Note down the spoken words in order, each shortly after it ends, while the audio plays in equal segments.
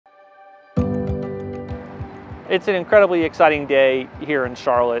It's an incredibly exciting day here in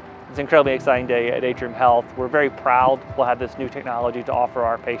Charlotte. It's an incredibly exciting day at Atrium Health. We're very proud we'll have this new technology to offer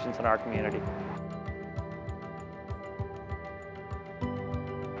our patients and our community.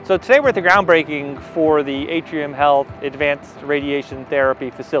 So today we're at the groundbreaking for the Atrium Health Advanced Radiation Therapy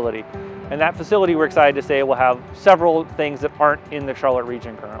facility. And that facility, we're excited to say, will have several things that aren't in the Charlotte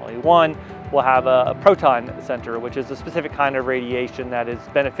region currently. One, we'll have a proton center, which is a specific kind of radiation that is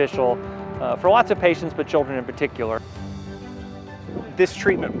beneficial for lots of patients, but children in particular. This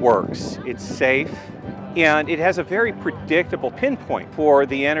treatment works, it's safe, and it has a very predictable pinpoint for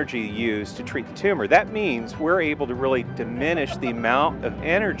the energy used to treat the tumor. That means we're able to really diminish the amount of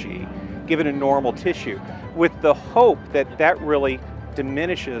energy given a normal tissue, with the hope that that really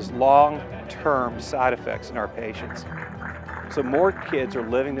diminishes long-term side effects in our patients. So more kids are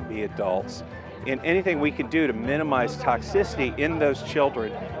living to be adults, and anything we can do to minimize toxicity in those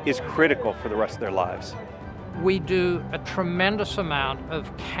children is critical for the rest of their lives. We do a tremendous amount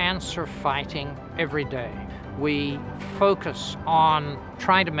of cancer fighting every day. We focus on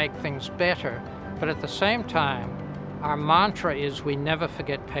trying to make things better, but at the same time, our mantra is we never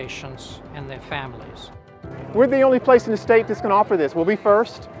forget patients and their families. We're the only place in the state that's going to offer this. We'll be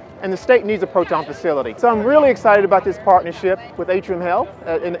first, and the state needs a proton facility. So I'm really excited about this partnership with Atrium Health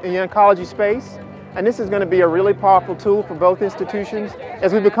in the oncology space. And this is going to be a really powerful tool for both institutions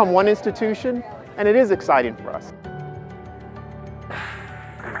as we become one institution, and it is exciting for us.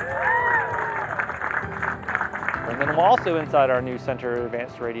 And then we'll also, inside our new Center of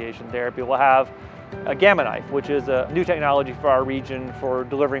Advanced Radiation Therapy, we'll have a gamma knife, which is a new technology for our region for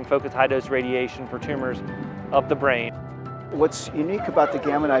delivering focused high-dose radiation for tumors of the brain. What's unique about the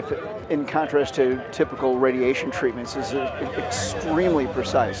gamma knife, in contrast to typical radiation treatments, is it's extremely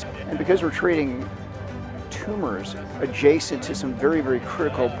precise. And because we're treating tumors adjacent to some very, very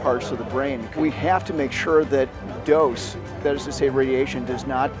critical parts of the brain, we have to make sure that dose, that is to say radiation, does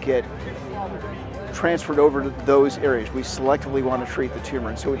not get transferred over to those areas. We selectively want to treat the tumor,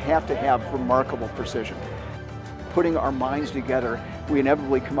 and so we have to have remarkable precision. Putting our minds together, we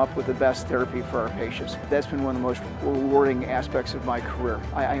inevitably come up with the best therapy for our patients. That's been one of the most rewarding aspects of my career.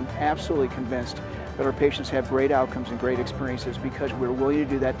 I am absolutely convinced that our patients have great outcomes and great experiences because we're willing to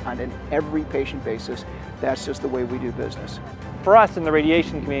do that on an every patient basis. That's just the way we do business. For us in the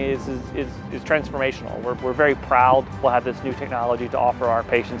radiation community, this is transformational. We're very proud we'll have this new technology to offer our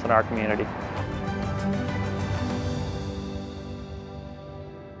patients and our community.